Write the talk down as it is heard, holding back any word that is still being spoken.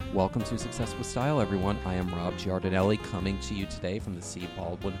Welcome to Success with Style, everyone. I am Rob Giardinelli, coming to you today from the C.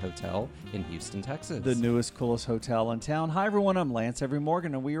 Baldwin Hotel in Houston, Texas. The newest, coolest hotel in town. Hi, everyone. I'm Lance Avery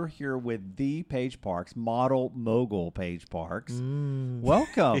Morgan, and we are here with the Paige Parks, model mogul Paige Parks.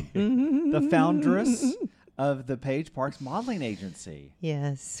 Welcome, the foundress of the Paige Parks Modeling Agency.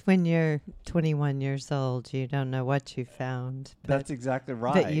 Yes, when you're 21 years old, you don't know what you found. That's exactly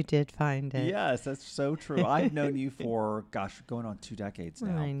right. But you did find it. Yes, that's so true. I've known you for, going on 2 decades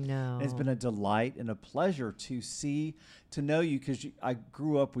now. I know. And it's been a delight and a pleasure to know you, because I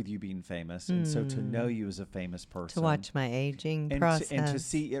grew up with you being famous, and so to know you as a famous person. To watch my aging and process. and to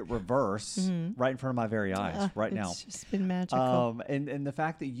see it reverse right in front of my very eyes right now. It's just been magical. And the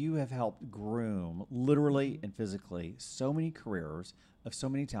fact that you have helped groom, literally and physically, so many careers of so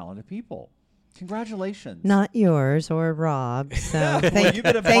many talented people. Congratulations. Not yours or Rob. So Well, thank, you've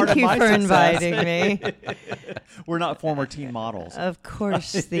been a part thank of you my for success. inviting me. We're not former teen models. Of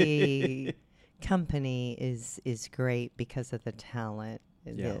course, the company is great because of the talent.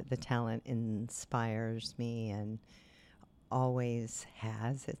 Yeah. The talent inspires me and always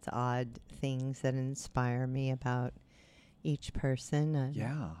has. It's odd things that inspire me about each person. And,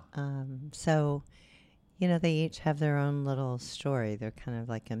 Yeah. So, they each have their own little story. They're kind of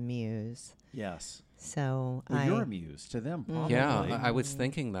like a muse. Yes. So Well, you're a muse to them, probably. Yeah, I was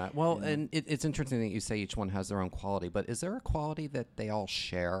thinking that. Well, Yeah. and it's interesting that you say each one has their own quality, but is there a quality that they all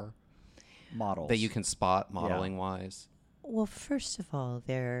share Models. that you can spot modeling-wise? Well, first of all,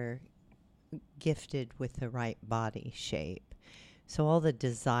 they're gifted with the right body shape. So all the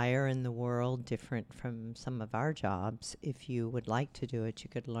desire in the world, different from some of our jobs, if you would like to do it, you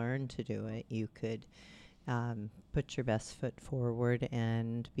could learn to do it. You could put your best foot forward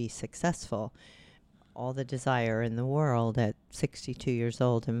and be successful. All the desire in the world at 62 years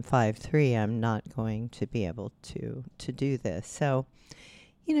old and 5'3", I'm not going to be able to do this. So,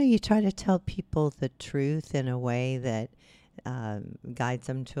 you try to tell people the truth in a way that guides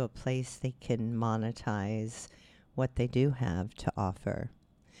them to a place they can monetize what they do have to offer.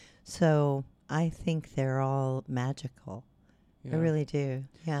 So I think they're all magical. Yeah. I really do.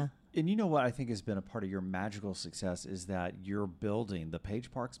 Yeah. And you know what I think has been a part of your magical success is that your building, the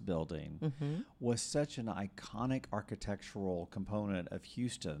Paige Parks building, was such an iconic architectural component of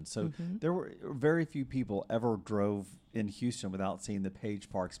Houston. So there were very few people ever drove in Houston without seeing the Paige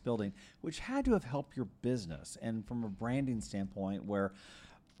Parks building, which had to have helped your business. And from a branding standpoint, where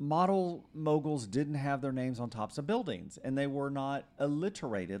model moguls didn't have their names on tops of buildings, and they were not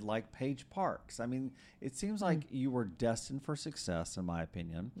alliterated like Paige Parks. I mean, it seems like you were destined for success, in my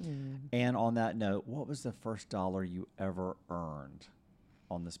opinion. And on that note, what was the first dollar you ever earned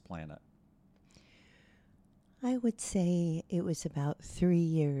on this planet? I would say it was about 3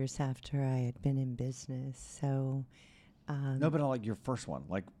 years after I had been in business. So, No, but like your first one,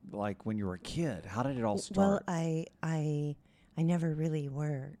 like when you were a kid. How did it all well, start? I never really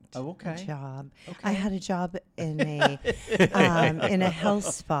worked a job. Okay. I had a job in a in a health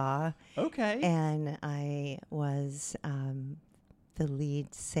spa. Okay. And I was the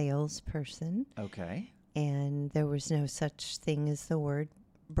lead salesperson, Okay. and there was no such thing as the word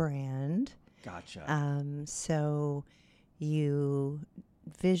brand. Gotcha. So you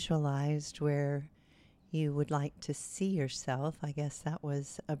visualized where you would like to see yourself. I guess that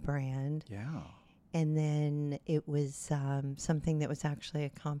was a brand. Yeah. And then it was something that was actually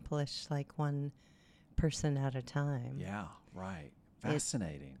accomplished like one person at a time. Yeah. Right.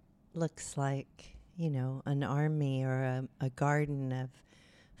 Fascinating. Looks like, an army or a garden of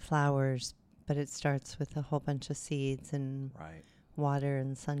flowers, but it starts with a whole bunch of seeds and Right. water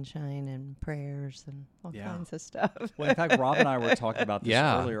and sunshine and prayers and all Yeah. kinds of stuff. Well, in fact, Rob and I were talking about this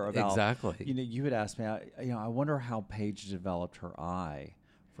Yeah, earlier about exactly. You had asked me. I wonder how Paige developed her eye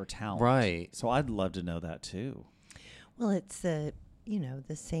for talent. Right. So I'd love to know that too. Well, it's the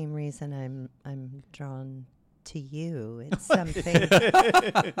same reason I'm drawn to you. It's something,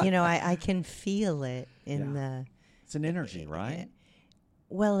 I can feel it in the. It's an energy, right?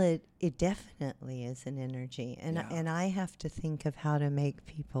 Well, it definitely is an energy, and Yeah. and I have to think of how to make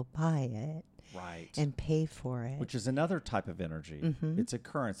people buy it Right. and pay for it. Which is another type of energy. It's a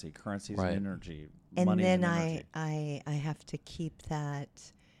currency. Currency is Right. an energy. And Money then is an energy. I have to keep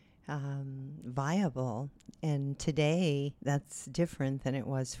that viable. And today, that's different than it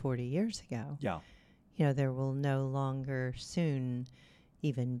was 40 years ago. Yeah. There will no longer soon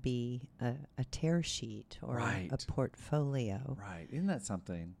even be a tear sheet or Right. a portfolio. Right. Isn't that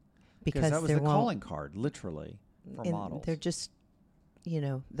something? Because that was there the won't- calling card, literally, for and models. they're just,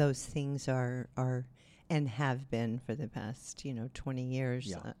 those things are and have been for the past, 20 years,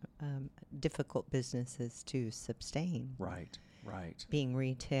 Yeah. difficult businesses to sustain. Right. Right. being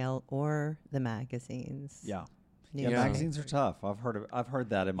retail or the magazines. Yeah. New Yeah, Yeah. magazines are tough. I've heard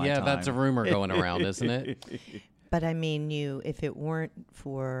that in my Yeah, time. that's a rumor going around, isn't it? But I mean, if it weren't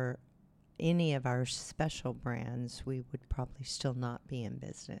for any of our special brands, we would probably still not be in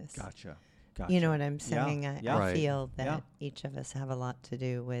business. Gotcha. You know what I'm Yeah, saying? yeah. I Right. feel that Yeah. each of us have a lot to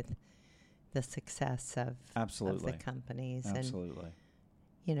do with the success of Absolutely. the companies. Absolutely.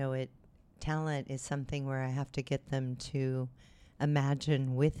 And talent is something where I have to get them to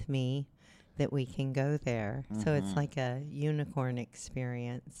imagine with me that we can go there. So it's Mhm. like a unicorn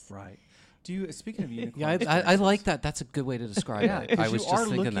experience. Right. Do you, speaking of unicorn, Yeah, I like that. That's a good way to describe Yeah, it. I 'cause was you just are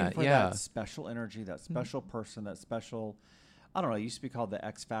thinking looking that. for Yeah. that special energy, that special person, that special, I don't know, it used to be called the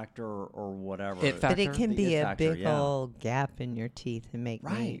X Factor or whatever. It But it Factor? can The be it a factor, big yeah. old gap in your teeth and make me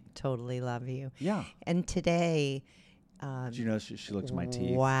Right. totally love you. Yeah. And today, Did you know she looked at my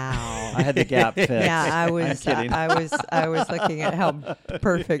teeth? wow. I had the gap fixed. Yeah, I I'm was. kidding. I was looking at how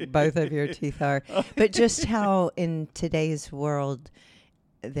perfect both of your teeth are, but just how in today's world,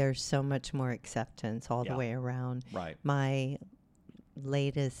 there's so much more acceptance all Yeah. the way around. Right. My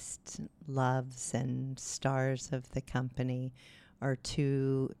latest loves and stars of the company are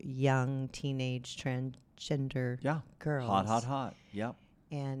two young teenage transgender Yeah. girls. Hot. Yep.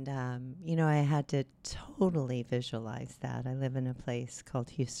 And, I had to totally visualize that. I live in a place called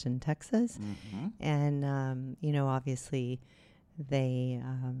Houston, Texas. Mm-hmm. And, obviously they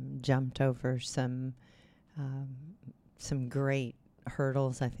jumped over some great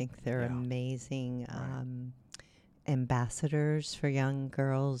hurdles. I think they're Yeah. amazing Right. ambassadors for young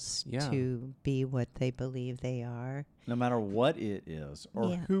girls Yeah. to be what they believe they are. No matter what it is, or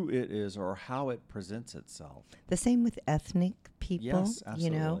Yeah. who it is, or how it presents itself. The same with ethnic people. Yes,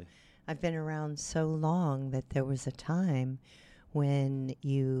 absolutely. I've been around so long that there was a time when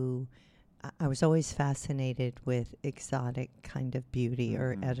I was always fascinated with exotic kind of beauty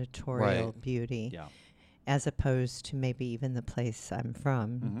or Mhm. editorial Right. beauty, Yeah. as opposed to maybe even the place I'm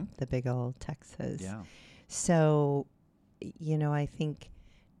from, Mhm. the big old Texas. Yeah. So, I think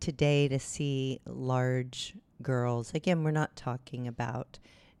today to see large girls, again, we're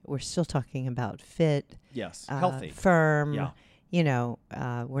still talking about fit, Yes. Healthy. firm. Yeah.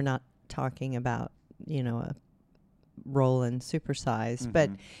 We're not talking about, a rolling supersize, but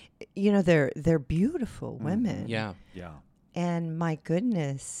they're beautiful women. Yeah. Yeah. And my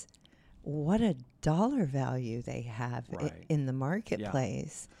goodness, what a dollar value they have Right. in the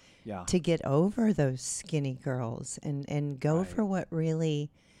marketplace Yeah. to get over those skinny girls and go Right. for what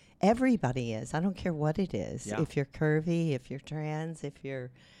really everybody is. I don't care what it is. Yeah. If you're curvy, if you're trans, if you're,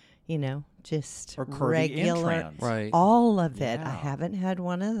 just Or curvy regular. and trans. Right. All of it. I Yeah. haven't had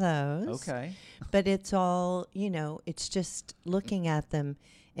one of those. Okay. But it's all, it's just looking at them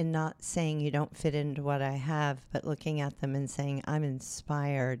and not saying you don't fit into what I have, but looking at them and saying I'm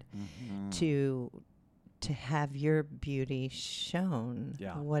inspired Mhm. to have your beauty shown,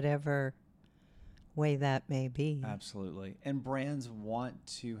 Yeah. whatever way that may be. Absolutely. And brands want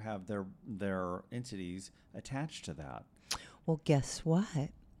to have their entities attached to that. Well, guess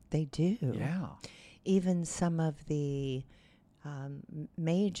what? They do. Yeah. Even some of the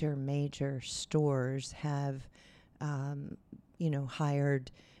major stores have,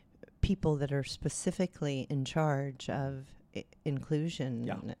 hired people that are specifically in charge of inclusion.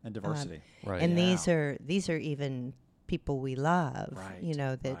 Yeah. And diversity. Right. And Yeah. these are even people we love. Right,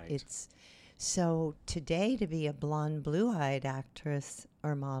 That right. it's so today to be a blonde, blue-eyed actress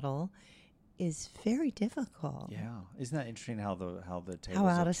or model is very difficult. Yeah. Isn't that interesting how the tables How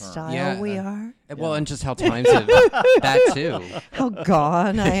have out of turned? style Yeah, we uh, are. Well, Yeah. and just how times have that too. How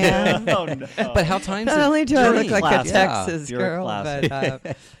gone I am. Oh, no. But how times Not have only do I look You're like classy. a Texas You're girl, classy.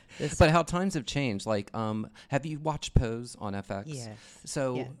 but But how times have changed. Like, have you watched Pose on FX? yes.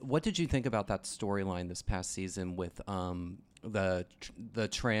 So, Yes. what did you think about that storyline this past season with the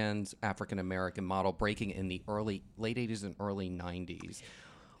trans African American model breaking in the late 80s and early 90s,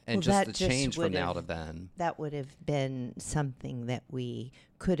 and Well, just that the just change from now to would've- then? That would have been something that we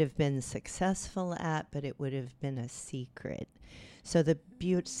could have been successful at, but it would have been a secret. So the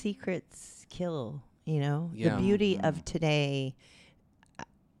secrets kill, Yeah. The beauty of today,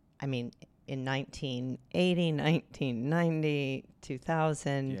 I mean, in 1980, 1990,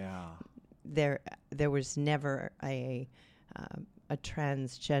 2000, Yeah. there was never a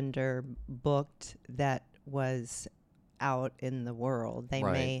transgender booked that was out in the world. They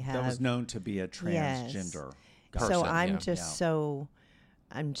Right. may have That was known to be a Yes. transgender. person, so I'm yeah.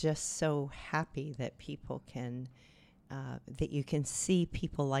 just so happy that people can that you can see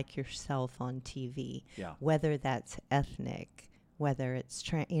people like yourself on TV, Yeah. whether that's ethnic, whether it's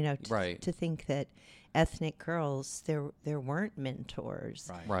Right. to think that ethnic girls there weren't mentors.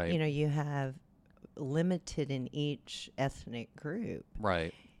 Right. Right. You know, you have limited in each ethnic group,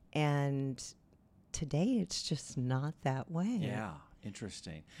 Right. and today it's just not that way. Yeah.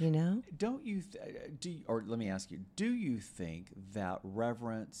 Interesting. You know? Don't you, or let me ask you, do you think that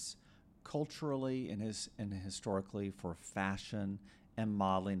reverence culturally and historically for fashion and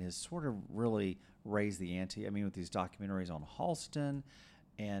modeling has sort of really raised the ante? I mean, with these documentaries on Halston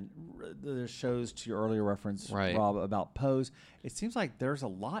and the shows, to your earlier reference, Right. Rob, about Pose, it seems like there's a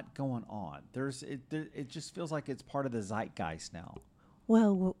lot going on. It just feels like it's part of the zeitgeist now.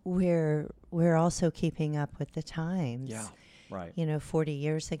 Well, we're also keeping up with the times. Right. You know, 40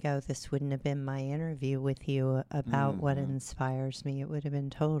 years ago, this wouldn't have been my interview with you about what Mhm. inspires me. It would have been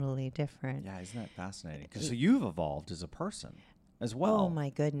totally different. Yeah, isn't that fascinating? Because so you've evolved as a person as well. Oh,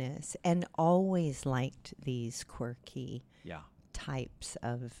 my goodness. And always liked these quirky Yeah. types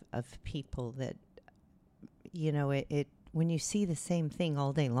of people that, you know, it when you see the same thing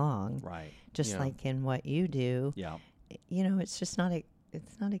all day long, Right. just Yeah. like in what you do, Yeah. you know, it's just not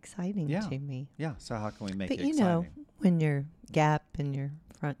it's not exciting Yeah. to me. Yeah. So how can we make But it you know, exciting? when your gap in your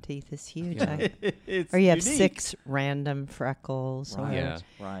front teeth is huge, Yeah. It's or you have unique. 6 random freckles, Right. or Yeah.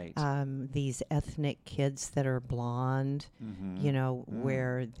 Right. these ethnic kids that are blonde, Mhm. you know, Mm.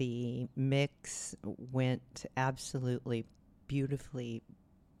 where the mix went absolutely beautifully.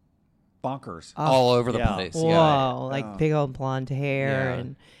 Bonkers. All over the Yeah. place. Whoa, Yeah. like Oh. big old blonde hair, Yeah.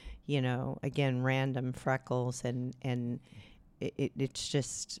 and you know, again, random freckles, and it's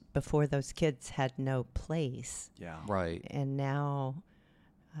just, before, those kids had no place, Yeah. Right. and now,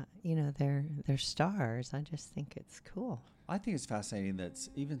 you know, they're stars. I just think it's cool. I think it's fascinating that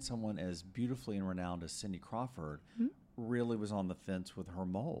even someone as beautifully and renowned as Cindy Crawford really was on the fence with her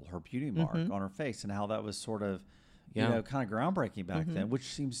mole, her beauty mark on her face, and how that was sort of, Yeah. you know, kind of groundbreaking back then, which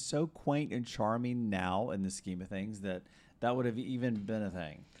seems so quaint and charming now in the scheme of things that would have even been a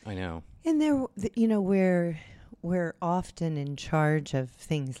thing. I know. And there, you know, we're often in charge of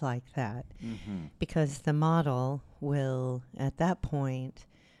things like that, because the model will, at that point,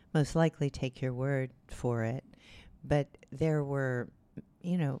 most likely take your word for it. But there were,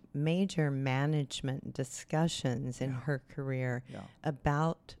 you know, major management discussions in her career Yeah.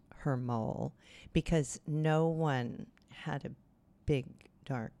 about her mole, because no one had a big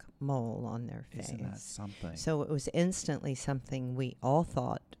dark mole on their face. Isn't that something? So it was instantly something we all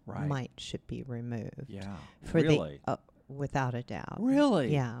thought Right. should be removed. Yeah. For Really? without a doubt.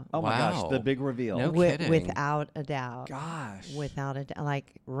 Really? Yeah. Oh my gosh, Wow. the big reveal. No kidding. Without a doubt. Gosh. Without a doubt.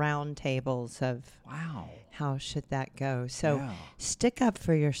 Like round tables of Wow. how should that go. So Yeah. stick up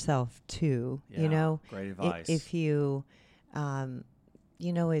for yourself too. Yeah, You know, great advice. If you,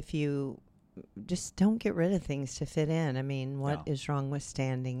 you know, if you just don't get rid of things to fit in. I mean, what is wrong with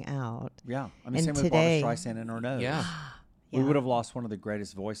standing out? Yeah. I mean, And same today- with Barbra Streisand and her nose. Yeah. We Yeah. would have lost one of the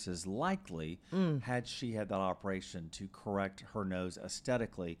greatest voices, likely, had she had that operation to correct her nose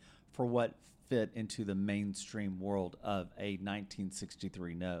aesthetically for what fit into the mainstream world of a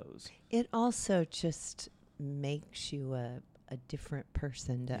 1963 nose. It also just makes you a different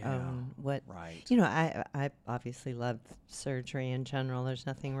person to Yeah, own what. right. You know, I obviously love surgery in general. There's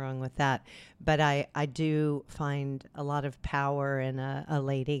nothing wrong with that. But I do find a lot of power in a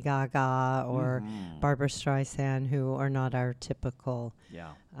Lady Gaga or Barbra Streisand, who are not our typical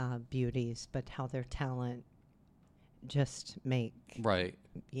Yeah. beauties, but how their talent just make, Right.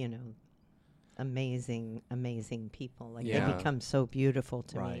 you know, amazing people. Like, Yeah. they become so beautiful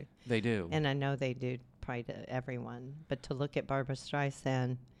to me. Right. They do. And I know they do probably to everyone, but to look at Barbra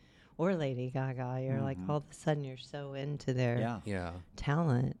Streisand or Lady Gaga, you're like, all of a sudden you're so into their Yeah. yeah.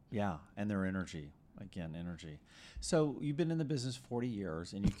 talent. Yeah. And their energy. Again, energy. So you've been in the business 40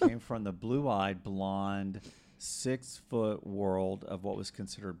 years and you came from the blue-eyed, blonde, 6-foot world of what was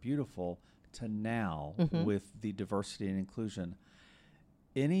considered beautiful to now with the diversity and inclusion.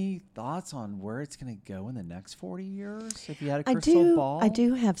 Any thoughts on where it's going to go in the next 40 years? If you had a crystal ball? I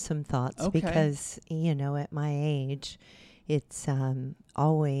do have some thoughts, Okay. because, you know, at my age, it's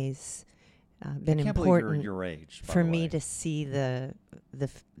always been I can't important believe you're your age, by for the me way. to see the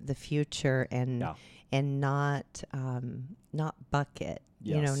future and Yeah. not bucket.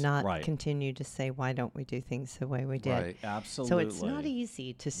 You know, Yes, not right. continue to say, why don't we do things the way we did? Right. Absolutely. So it's not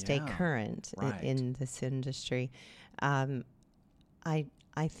easy to stay Yeah, current right. in this industry.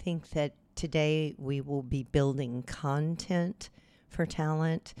 I think that today we will be building content for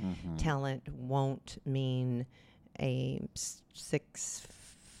talent. Mm-hmm. Talent won't mean a 6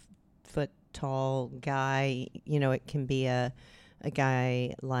 foot tall guy. You know, it can be a a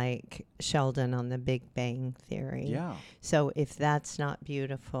guy like Sheldon on The Big Bang Theory. Yeah. So if that's not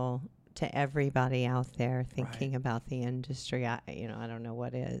beautiful to everybody out there thinking about the industry, I don't know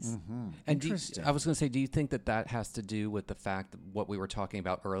what is. And Interesting. I was going to say, do you think that has to do with the fact that what we were talking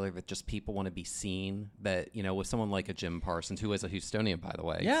about earlier, that just people want to be seen? That, with someone like a Jim Parsons, who is a Houstonian, by the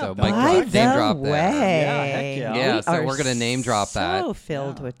way. Yeah, So by Mike the name drop way. there. Yeah, heck yeah. Yeah, We so are we're gonna name drop that. So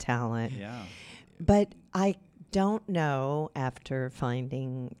filled Yeah. with talent. Yeah. But I don't know, after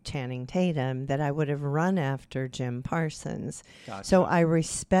finding Channing Tatum, that I would have run after Jim Parsons. Gotcha. So I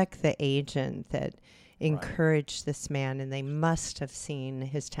respect the agent that encouraged this man, and they must have seen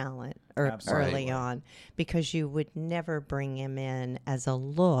his talent Absolutely. early on, because you would never bring him in as a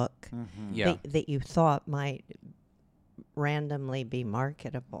look Yeah. that you thought might randomly be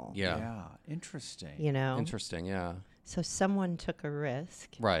marketable. Yeah. Interesting. Interesting. Yeah. So someone took a risk,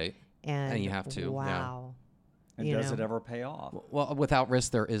 Right. and you have to, yeah. Wow. And you does know. it ever pay off? Well, without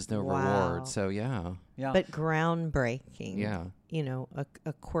risk, there is no Wow. reward. So, yeah. Yeah. But groundbreaking. Yeah.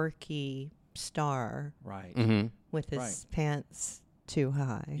 A quirky star right. Mm-hmm. with his Right. pants too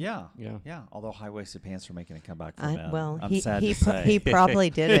high. Yeah. Yeah. Yeah. Although high-waisted pants are making a comeback for men. Well, I'm he sad he to pro- say. he probably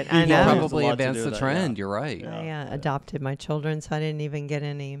did it. I He know. Probably a lot to advanced do the with that, trend. yeah. You're right. I adopted my children, so I didn't even get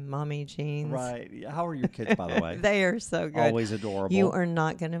any mommy jeans. Right. Yeah. How are your kids, by the way? They are so good. Always adorable. You are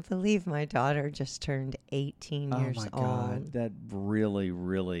not going to believe my daughter just turned 18 Oh years my old. God, that really,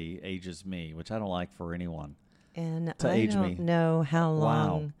 really ages me, which I don't like for anyone. And To I age don't me. know how Wow.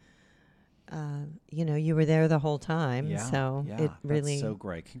 long, you were there the whole time. Yeah. So yeah, it really, that's so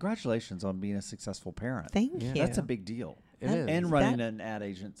great. Congratulations on being a successful parent. thank Yeah. you. That's a big deal. It That- is. And running an ad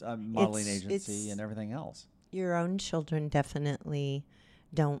agent, modeling It's- agency, it's- and everything else. Your own children definitely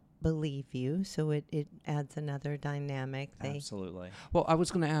don't believe you, so it adds another dynamic. Absolutely. Well, I was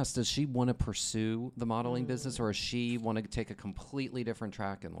going to ask, does she want to pursue the modeling business, or does she want to take a completely different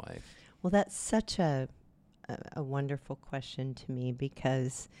track in life? Well, that's such a wonderful question to me,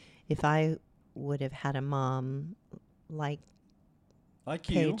 because if I would have had a mom like Like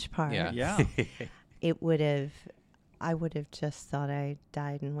you. Paige Park, Yeah. I would have just thought I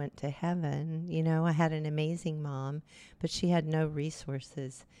died and went to heaven. I had an amazing mom, but she had no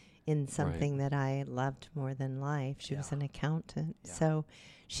resources in something that I loved more than life. She was Yeah. an accountant. Yeah. So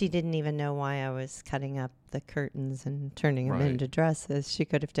she didn't even know why I was cutting up the curtains and turning them Right. into dresses. She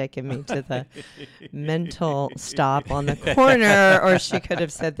could have taken me to the mental stop on the corner, or she could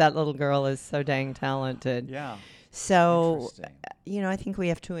have said, that little girl is so dang talented. Yeah. So, Interesting. I think we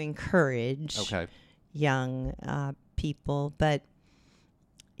have to encourage Okay. young people, but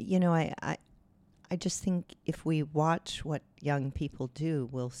I just think if we watch what young people do,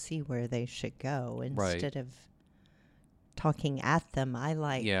 we'll see where they should go instead of talking at them. I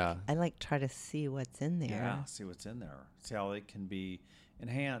like try to see what's in there. Yeah. See what's in there. See how it can be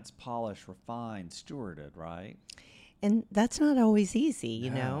enhanced, polished, refined, stewarded, right? And that's not always easy, you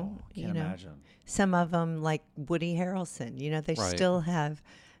No, know. Can't imagine. Some of them, like Woody Harrelson, they Right. still have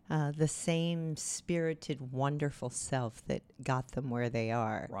the same spirited, wonderful self that got them where they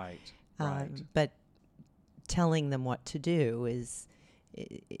are. Right. Right. But telling them what to do is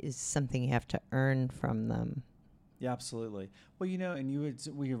something you have to earn from them. Yeah, absolutely. Well, and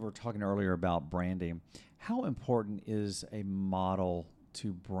we were talking earlier about branding. How important is a model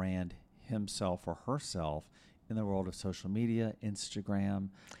to brand himself or herself in the world of social media, Instagram,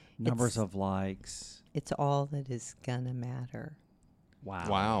 numbers of likes? It's all that is gonna matter.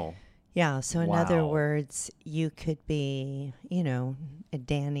 Wow. Yeah, so in other Wow. words, you could be, a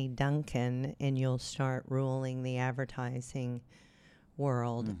Danny Duncan, and you'll start ruling the advertising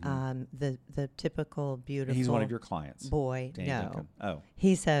world. The typical beautiful He's one of your clients. boy. Danny No, Duncan. Oh.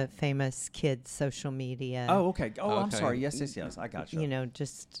 he's a famous kid social media. Oh, okay. Oh, I'm Okay. sorry. Yes. I got you.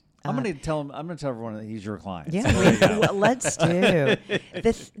 Just. I'm going to tell him. I'm going to tell everyone that he's your client. Yeah, So there you go. well, let's do.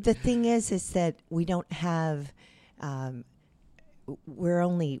 The thing is that we don't have. We're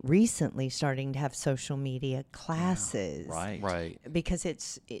only recently starting to have social media classes, Right. Because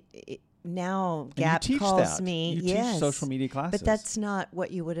Because now And you Gap teach calls that. me. You yes, teach social media classes. but that's not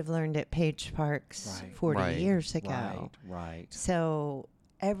what you would have learned at Page Parks Right. 40 Right. years ago. Right. So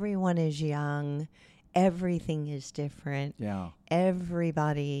everyone is young. Everything is different. Yeah.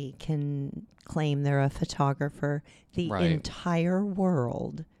 Everybody can claim they're a photographer. The Right. entire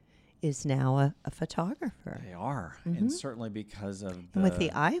world is now a photographer. They are, and certainly because of And with the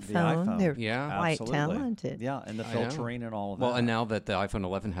iPhone, they're Yeah. quite Absolutely. talented. Yeah, and the I know. filtering and all of that. Well, and now that the iPhone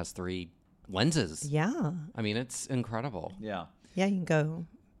 11 has 3 lenses, Yeah. I mean, it's incredible. Yeah. Yeah, you can go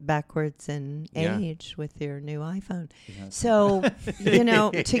backwards in Yeah. age with your new iPhone. Yes. So,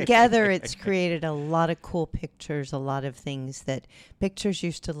 together it's created a lot of cool pictures, a lot of things that pictures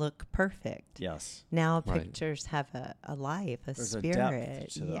used to look perfect. Yes. Now Right. pictures have a life, a There's spirit. a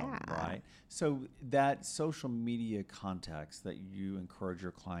depth to them, Yeah. right? So that social media context that you encourage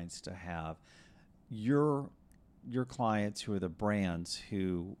your clients to have, your clients who are the brands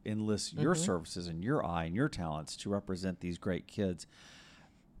who enlist your services and your eye and your talents to represent these great kids.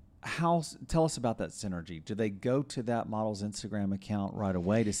 Tell us about that synergy. Do they go to that model's Instagram account right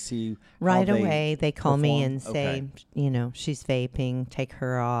away to see Right how away, they call me perform? and say, Okay. she's vaping, take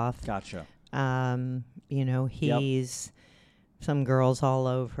her off. Gotcha. He's some girls all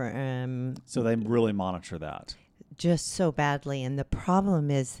over him So they really monitor that. just so badly. And the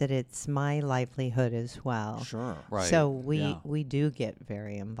problem is that it's my livelihood as well. Sure. Right. So we Yeah. do get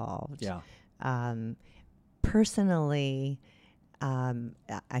very involved. Yeah. Personally,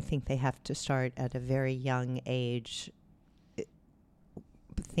 I think they have to start at a very young age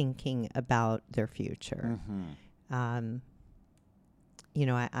thinking about their future. Mm-hmm.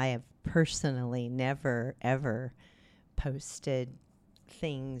 I have personally never, ever posted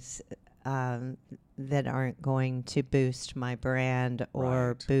things that aren't going to boost my brand or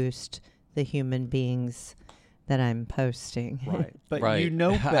Right. boost the human beings that I'm posting. Right. But Right. you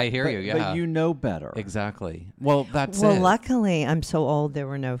know better. I hear you, yeah. But you know better. Exactly. Well, that's Well, it. luckily, I'm so old, there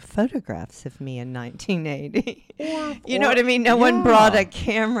were no photographs of me in 1980. You know what I mean? No one brought a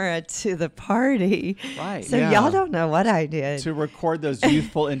camera to the party. Right. So Yeah. y'all don't know what I did. To record those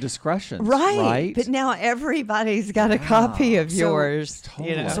youthful indiscretions. Right. Right. But now everybody's got a copy of So- yours.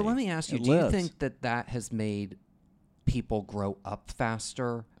 Totally. So let me ask you, It do you lives. think that has made people grow up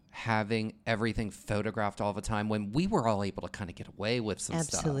faster, having everything photographed all the time, when we were all able to kind of get away with some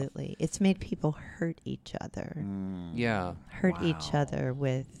stuff? Absolutely. It's made people hurt each other. Yeah. Hurt each Wow. other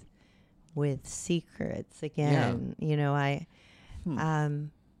with secrets. Again, I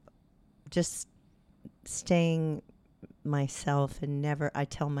just staying myself and I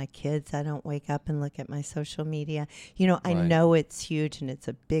tell my kids I don't wake up and look at my social media. I Right. know it's huge and it's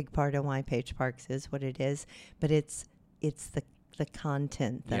a big part of why Page Parks is what it is, but it's the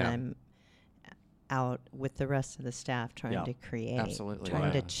content that Yeah. I'm out with the rest of the staff trying Yeah. to create, Absolutely,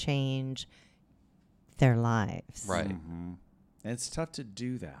 trying to yeah. change their lives. Right. Mm-hmm. And it's tough to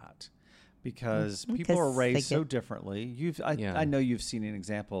do that because Mhm. people are Because they raised so get- differently. Yeah. I know you've seen an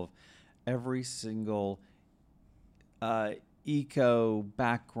example of every single eco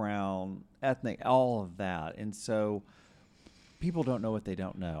background, ethnic, all of that, and so people don't know what they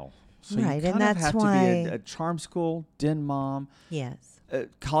don't know. So Right, you and kind of that's have to be why- a charm school, den mom, Yes. a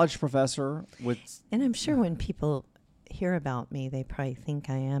college professor with And I'm sure when people hear about me, they probably think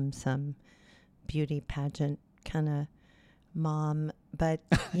I am some beauty pageant kind of mom. But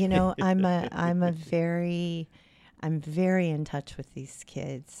I'm very in touch with these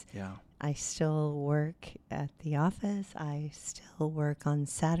kids. yeah. I still work at the office. I still work on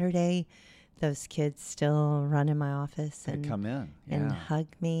Saturday. Those kids still run in my office They and come in. and Yeah. hug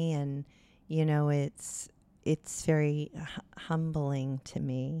me, and it's very humbling to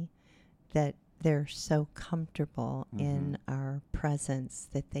me that they're so comfortable in our presence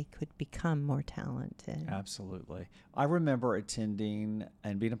that they could become more talented. Absolutely. I remember attending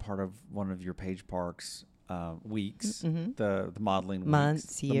and being a part of one of your Page Parks weeks, the modeling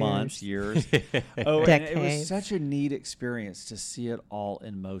Months, weeks, the months, years. Oh, and it was Decades. such a neat experience to see it all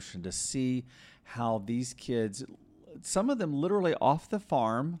in motion, to see how these kids, some of them literally off the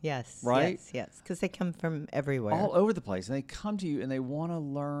farm, Yes, right? yes, because they come from everywhere. all over the place, and they come to you and they want to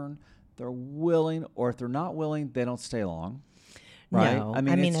learn. They're willing, or if they're not willing, they don't stay long. Right? No, it's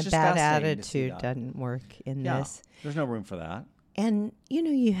a just bad fascinating to see attitude that. doesn't work in Yeah, this. there's no room for that. And,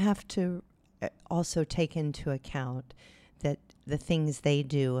 you have to also take into account that the things they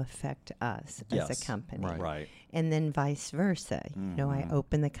do affect us as Yes, a company. Right. And then vice versa. I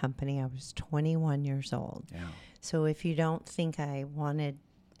opened the company, I was 21 years old. Yeah. So if you don't think I wanted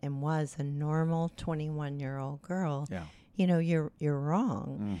and was a normal 21-year-old girl, Yeah. you're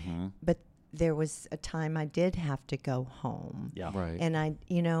wrong. Mm-hmm. But there was a time I did have to go home. Yeah. Right. And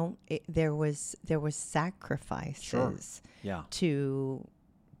there was sacrifices Yeah. to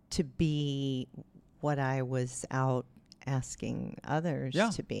be what I was out asking others Yeah.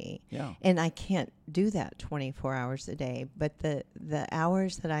 to be. Yeah. And I can't do that 24 hours a day, but the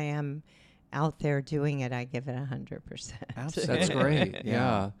hours that I am out there doing it, I give it 100%. Absolutely. That's great. Yeah.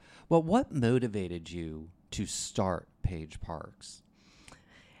 Yeah. Well, what motivated you to start Page Parks?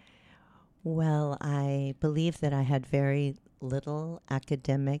 Well, I believe that I had very little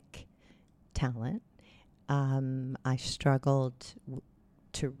academic talent. I struggled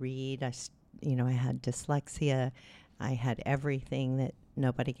to read. I had dyslexia. I had everything that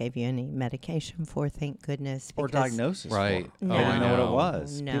nobody gave you any medication for, thank goodness. Or diagnosis. Right. For. No, They didn't know what it no.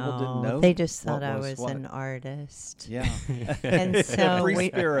 was. No, People didn't know. they just thought what I was what. an artist. Yeah. And so Free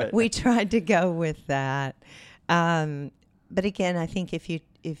spirit. we tried to go with that. But again, I think if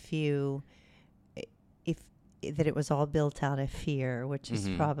that it was all built out of fear, which is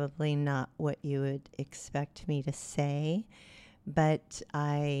probably not what you would expect me to say. But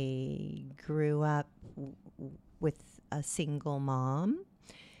I grew up with a single mom.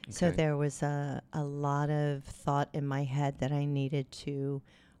 So Okay. there was a lot of thought in my head that I needed to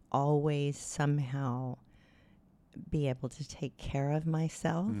always somehow be able to take care of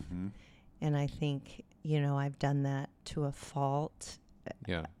myself. Mm-hmm. And I think, I've done that to a fault,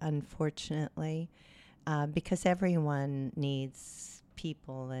 Yeah. unfortunately, because everyone needs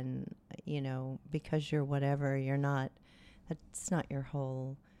people, and, because you're whatever, that's not your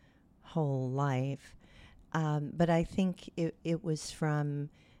whole life. But I think it was from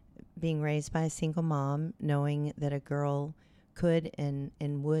being raised by a single mom, knowing that a girl could and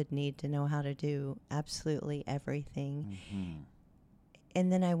would need to know how to do absolutely everything. Mm-hmm.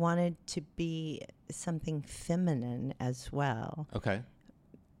 And then I wanted to be something feminine as well, Okay.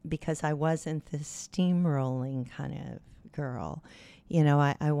 because I wasn't the steamrolling kind of girl.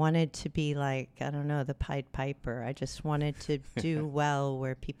 I wanted to be like, I don't know, the Pied Piper. I just wanted to do well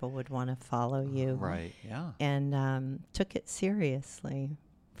where people would want to follow you. Right. Yeah. And took it seriously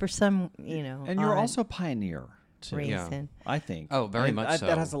for some, And you're odd also a pioneer, too. reason. I think. Oh, very And much so.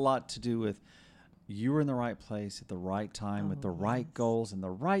 That has a lot to do with you were in the right place at the right time with the right yes. goals in the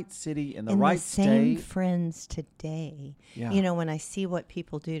right city in the And right the same state. friends today. Yeah. When I see what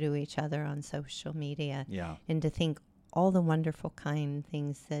people do to each other on social media, Yeah. and to think all the wonderful, kind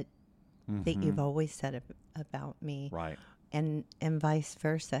things that Mhm. you've always said about me, Right. and vice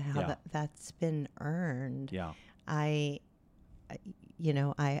versa, how Yeah. that's been earned. Yeah. I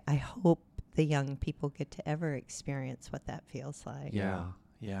hope the young people get to ever experience what that feels like. Yeah.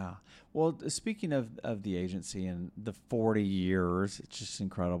 Yeah. Well, speaking of the agency and the 40 years, it's just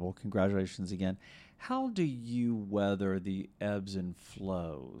incredible. Congratulations again. How do you weather the ebbs and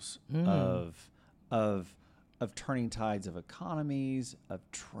flows of turning tides of economies, of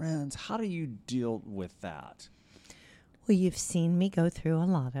trends? How do you deal with that? Well, you've seen me go through a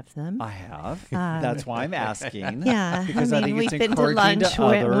lot of them. I have. That's why I'm asking. Yeah, Because I think we've it's been to encouraging lunch to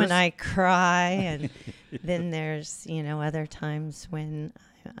when others. I cry, and then there's other times when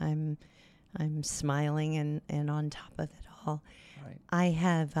I'm smiling and on top of it all. Right. I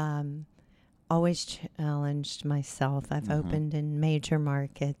have always challenged myself. I've opened in major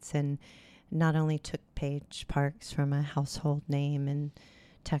markets and not only took Page Parks from a household name in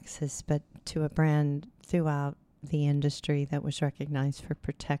Texas, but to a brand throughout the industry that was recognized for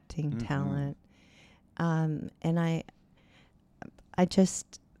protecting talent. And I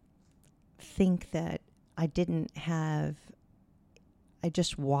just think that I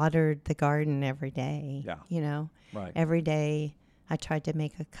just watered the garden every day. Yeah. Right. Every day I tried to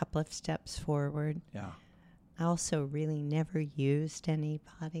make a couple of steps forward. Yeah. I also really never used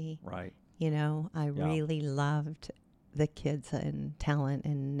anybody. Right. I really loved the kids and talent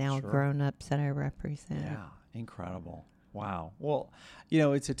and now Sure. grown-ups that I represent. Yeah, incredible. Wow. Well,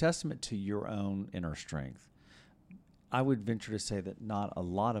 it's a testament to your own inner strength. I would venture to say that not a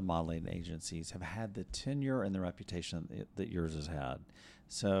lot of modeling agencies have had the tenure and the reputation that yours has had.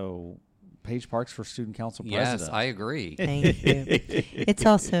 So, Page Parks for Student Council President. Yes, I agree. Thank you. It's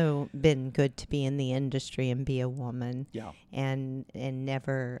also been good to be in the industry and be a woman. Yeah. And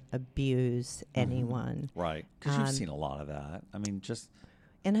never abuse anyone. Right. Because you've seen a lot of that. I mean, just...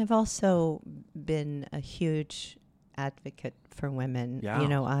 And I've also been a huge advocate for women. Yeah.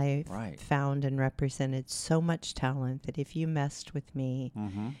 I Right. found and represented so much talent that if you messed with me,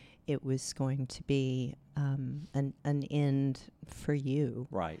 it was going to be an end for you.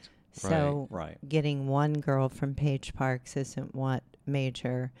 Right. So Right. getting one girl from Page Parks isn't what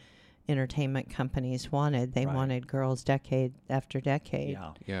major entertainment companies wanted. They Right. wanted girls decade after decade.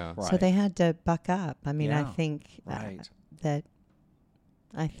 Yeah. Yeah. Right. So they had to buck up. I mean, I Yeah. think Right. that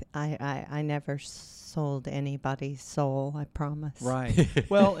I never sold anybody's soul, I promise. Right.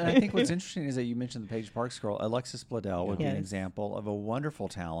 Well, and I think what's interesting is that you mentioned the Page Parks girl. Alexis Bledel would be an Yes. example of a wonderful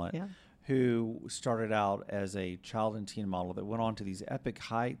talent Yeah. who started out as a child and teen model that went on to these epic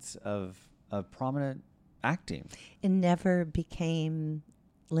heights of prominent acting. It never became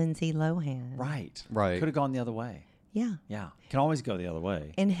Lindsay Lohan. Right. Right. Could have gone the other way. Yeah. Yeah. Can always go the other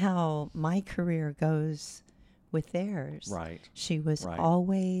way. And how my career goes with theirs. Right. She was Right.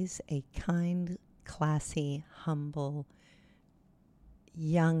 always a kind, classy, humble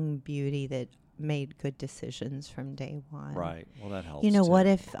young beauty that made good decisions from day one. Right. Well, that helps. You know, too. what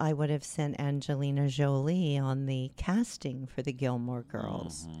if I would have sent Angelina Jolie on the casting for the Gilmore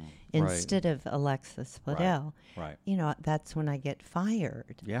Girls instead of Alexis Bledel? Right. You know, that's when I get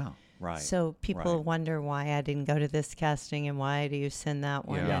fired. Yeah. Right. So people Right. wonder why I didn't go to this casting and why do you send that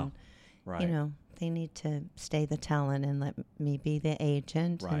one? Yeah. And, Right. you know, they need to stay the talent and let me be the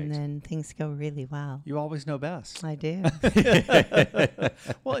agent, Right. and then things go really well. You always know best. I do.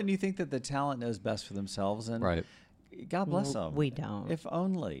 Well, and you think that the talent knows best for themselves, and Right. God bless them. We don't. If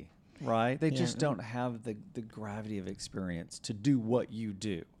only, right? They just Yeah. don't have the gravity of experience to do what you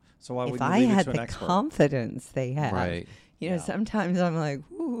do. So why If would you I leave it had to an the expert? confidence they have, Right. you know, Yeah. sometimes I'm like,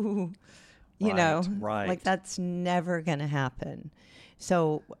 ooh, you Right, know, right. like that's never going to happen.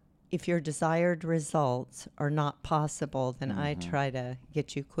 So if your desired results are not possible, then I try to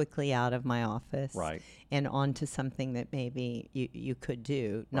get you quickly out of my office Right. and onto something that maybe you could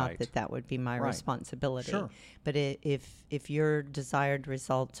do. Not Right. that that would be my Right. responsibility. Sure. But if your desired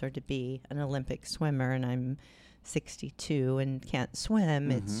results are to be an Olympic swimmer and I'm 62 and can't swim,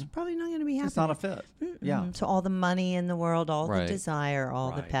 it's probably not going to be happening. It's not a fit. Yeah. So all the money in the world, all Right. the desire,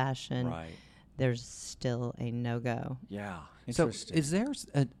 all the Right. passion, Right. there's still a no-go. Yeah. So Interesting.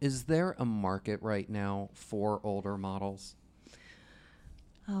 is there a market right now for older models?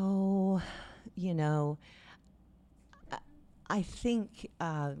 Oh, you know, I think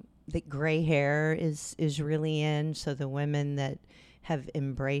that gray hair is really in. So the women that have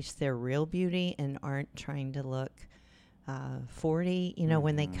embraced their real beauty and aren't trying to look 40, you know,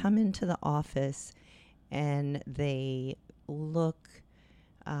 when they come into the office and they look,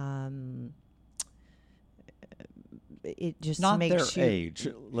 it just not makes their you, age.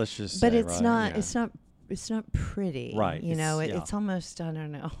 Let's just but say, it's right? not. Yeah. It's not pretty, Right, You know, it's- yeah. it's almost, I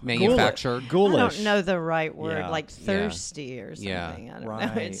don't know. Manufactured. Ghoulish. I don't know the right word, Yeah. like thirsty or Yeah. something. I don't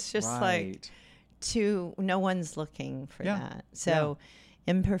Right. know. It's just like right. no one's looking for Yeah. that. So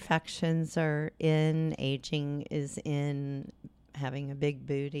imperfections are in, aging is in, having a big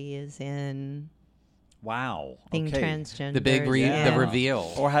booty is in, Wow. being okay. transgender. The big is in. the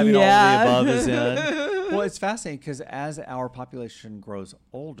reveal. Or having Yeah. all of the above is in. Well, it's fascinating because as our population grows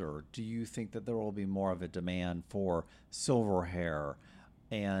older, do you think that there will be more of a demand for silver hair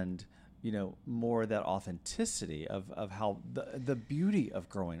and, you know, more of that authenticity of how the beauty of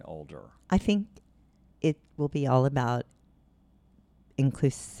growing older? I think it will be all about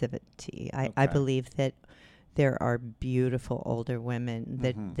inclusivity. I Okay. believe that there are beautiful older women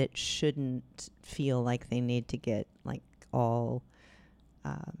that shouldn't feel like they need to get like all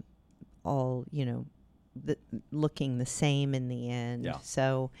you know, looking the same in the end. Yeah.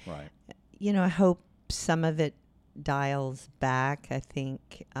 So, Right. you know, I hope some of it dials back. I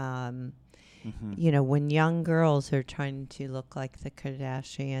think, you know, when young girls are trying to look like the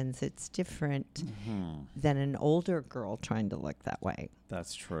Kardashians, it's different than an older girl trying to look that way.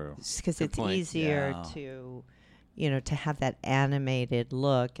 That's true. Because Good it's point. easier Yeah. to, you know, to have that animated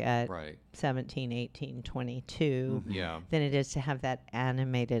look at Right. 17, 18, 22 Yeah. than it is to have that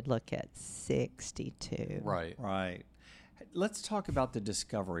animated look at 62. Right. Right. Let's talk about the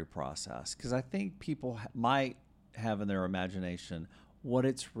discovery process because I think people might have in their imagination what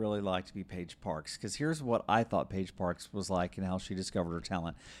it's really like to be Paige Parks. Because here's what I thought Paige Parks was like and how she discovered her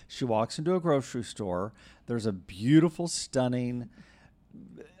talent. She walks into a grocery store. There's a beautiful, stunning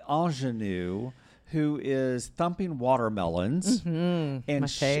ingenue who is thumping watermelons, and my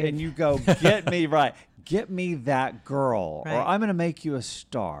fave. and you go, get me right, get me that girl, or Right. I'm going to make you a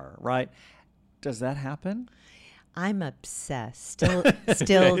star, right? Does that happen? I'm obsessed.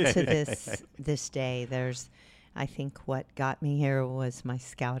 Still to this day. There's, I think, what got me here was my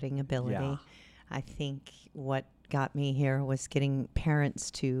scouting ability. Yeah. I think what got me here was getting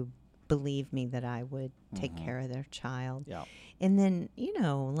parents to believe me that I would take care of their child. Yeah. And then, you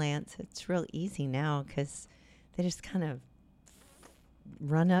know, Lance, it's real easy now because they just kind of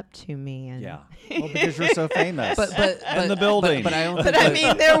run up to me and Yeah. Well, because you're so famous. But in the building. But I don't. But think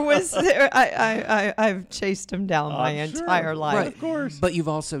I that- mean, I've chased him down my I'm sure. entire life. Right. Of course. But you've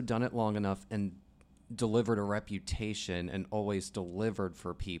also done it long enough and delivered a reputation and always delivered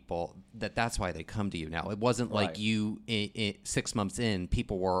for people that's why they come to you now. It wasn't Right. like you 6 months in,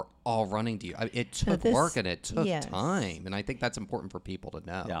 people were all running to you. It took this- work and it took yes. time. And I think that's important for people to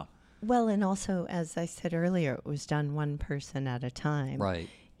know. Yeah. Well, and also, as I said earlier, it was done one person at a time. Right.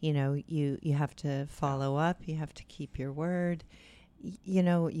 You know, you have to follow up. You have to keep your word. You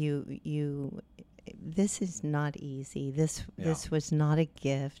know, you. This is not easy. This was not a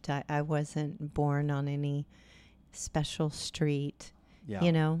gift. I wasn't born on any special street. Yeah.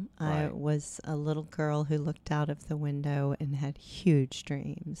 You know, I Right. was a little girl who looked out of the window and had huge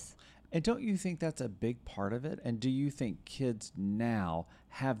dreams. And don't you think that's a big part of it? And do you think kids now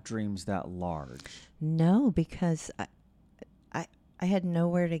have dreams that large? No, because I had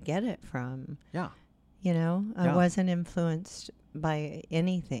nowhere to get it from. Yeah. You know, I Yeah. wasn't influenced by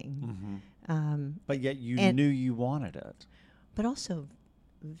anything. Mm-hmm. But yet you and- knew you wanted it. But also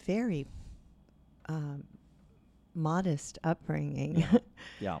very modest upbringing,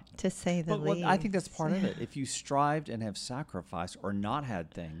 Yeah. to say the But least. I think that's part of it. If you strived and have sacrificed or not had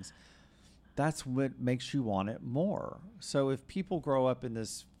things, that's what makes you want it more. So if people grow up in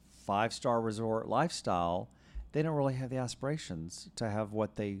this 5-star resort lifestyle, they don't really have the aspirations to have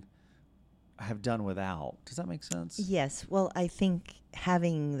what they have done without. Does that make sense? Yes. Well, I think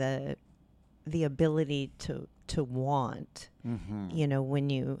having the ability to want, Mm-hmm. you know, when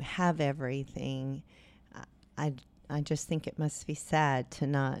you have everything, I just think it must be sad to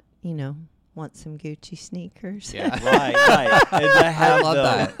not, you know, want some Gucci sneakers. Yeah. Right. And to have love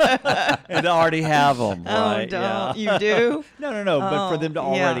them. that. And to already have them, right? Oh, don't Yeah. you do? No. But for them to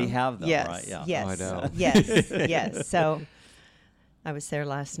already yeah. have them, yes, right? Yeah. Yes. Oh, I know. Yes. So I was there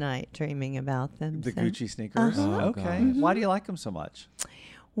last night dreaming about them. The so- Gucci sneakers? Uh-huh. Oh, Okay. gosh. Why do you like them so much?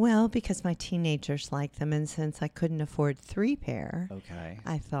 Well, because my teenagers like them, and since I couldn't afford 3 pair, Okay.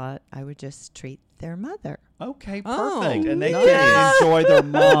 I thought I would just treat their mother. Okay, Oh, perfect. And they nice. can enjoy their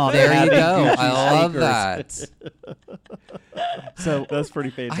mom. There you having go. Gucci I love sneakers. that. So that's pretty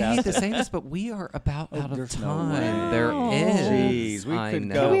I hate fantastic. to say this, but we are about Oh, out of there's no time. way. There Oh. is. Jeez, we I could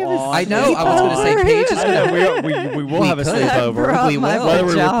know. go Can we have a on. I know. I was going to say, sleepover? Paige is I going know, to. we will We have a could. sleepover. We will. Whether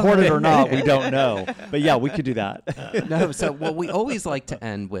we Pajama. record it or not, we don't know. But yeah, we could do that. No, so well, we always like to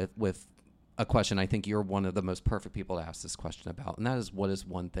end with a question. I think you're one of the most perfect people to ask this question about, and that is, what is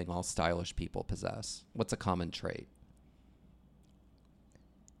one thing all stylish people possess? What's a common trait?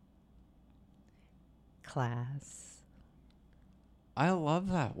 Class. I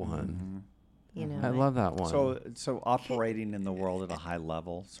love that one. You know. I love that one. So operating in the world at a high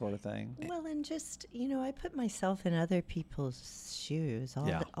level sort of thing. Well, and just, you know, I put myself in other people's shoes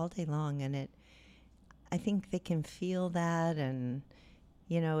Yeah. all day long, and I think they can feel that, and,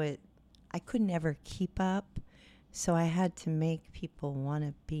 you know, I couldn't ever keep up, so I had to make people want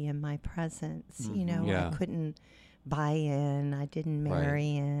to be in my presence. You know, Yeah. I couldn't buy in, I didn't Right.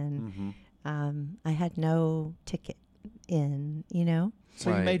 marry in, Mm-hmm. I had no ticket in, you know. So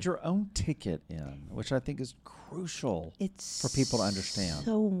you Right. made your own ticket in, which I think is crucial. It's For people to understand.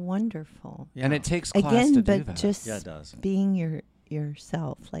 so wonderful. And it takes class Again, to but do that. just Yeah, it does. being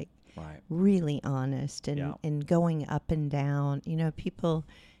yourself, like Right. really honest and, Yeah. and going up and down. You know, people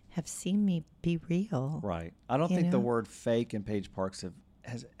have seen me be real. Right. I don't You think the know? word fake and Paige Parks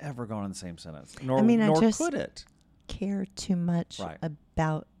has ever gone in the same sentence. Nor, I mean, I nor just- could it. Care too much Right.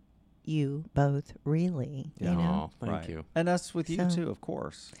 about you both, really. Yeah. You know? Oh, thank Right. you. And us with you So- too, of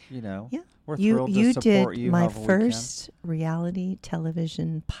course. You know. Yeah. We're You thrilled to support did you my however we can. first reality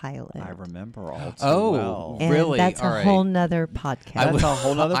television pilot. I remember all too Oh, well. And Really? that's All a right. whole nother podcast. I That's would- a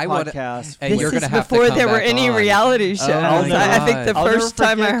whole nother I would- podcast. and this you're is gonna have to before come there were back any on. reality shows. Oh, my I think the God. I'll first never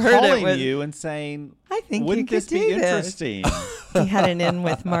time I forget heard it calling was, you and saying, I think "Wouldn't you this could be do this. interesting?" We had an in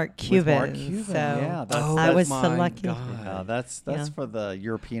with Mark Cuban. With Mark Cuban, so yeah, that's- Oh, I was my the lucky. God. That's Yeah. for the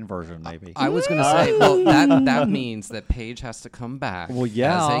European version, maybe. I was going to say, well, that means that Paige has to come back Well,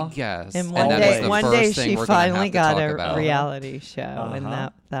 yeah. as a guest. And one one that is day, the one first day thing she we're gonna have finally to got talk a about. reality show, and Uh-huh.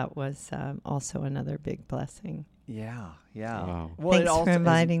 that was also another big blessing. Yeah. Wow. Well, Thanks it for also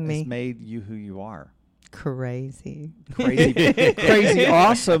inviting me. It's made you who you are. Crazy, Crazy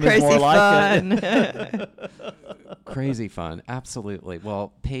awesome is crazy more like fun. it. Crazy fun. Absolutely.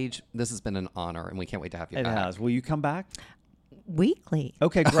 Well, Paige, this has been an honor, and we can't wait to have you It back. has. Will you come back? Weekly.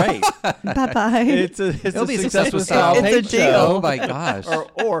 Okay, great. Bye bye. It's It'll a be Success with Success with Style Style. Paige It's a deal. show. Oh, my gosh.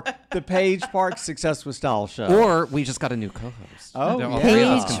 Or the Paige Parks Success with Style show. Or we just got a new co-host. Oh, All yeah. three of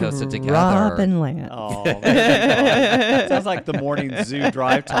us can Paige, host it together. Rob, and Lance. Oh, there you go. Sounds like the morning zoo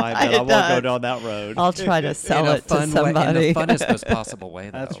drive time, but It I won't go does. down that road. I'll try to sell in a it to fun somebody. way, in the funnest most possible way,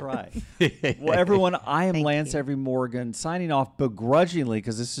 though. That's right. Well, everyone, I am Thank Lance you. Every Morgan signing off begrudgingly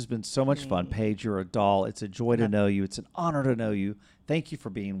because this has been so much fun. Paige, you're a doll. It's a joy to know you. It's an honor to know you. Thank you for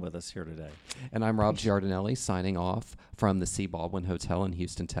being with us here today. And I'm Rob Giardinelli signing off from the C. Baldwin Hotel in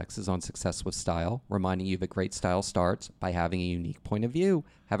Houston, Texas on Success with Style, reminding you that great style starts by having a unique point of view.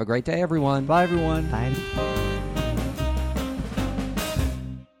 Have a great day, everyone. Bye, everyone. Bye.